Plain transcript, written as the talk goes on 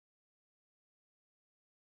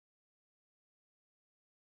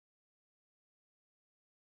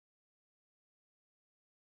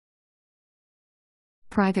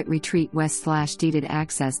Private retreat west/deeded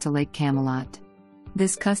access to Lake Camelot.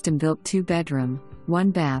 This custom-built 2-bedroom,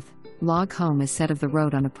 1-bath, log home is set of the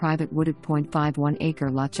road on a private wooded 0.51 acre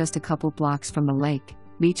lot just a couple blocks from the lake,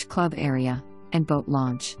 beach club area, and boat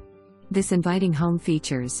launch. This inviting home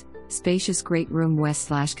features spacious great room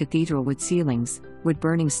west/cathedral wood ceilings,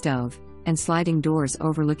 wood-burning stove, and sliding doors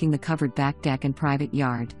overlooking the covered back deck and private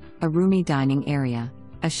yard, a roomy dining area,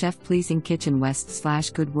 a chef-pleasing kitchen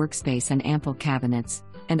west/good workspace and ample cabinets,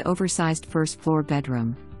 an oversized first-floor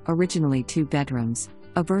bedroom, originally 2 bedrooms,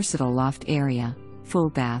 a versatile loft area,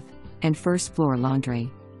 full bath, and first-floor laundry.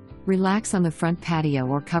 Relax on the front patio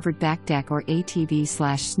or covered back deck or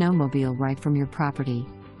ATV/snowmobile right from your property.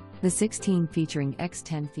 The 16 featuring x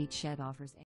 10 feet shed offers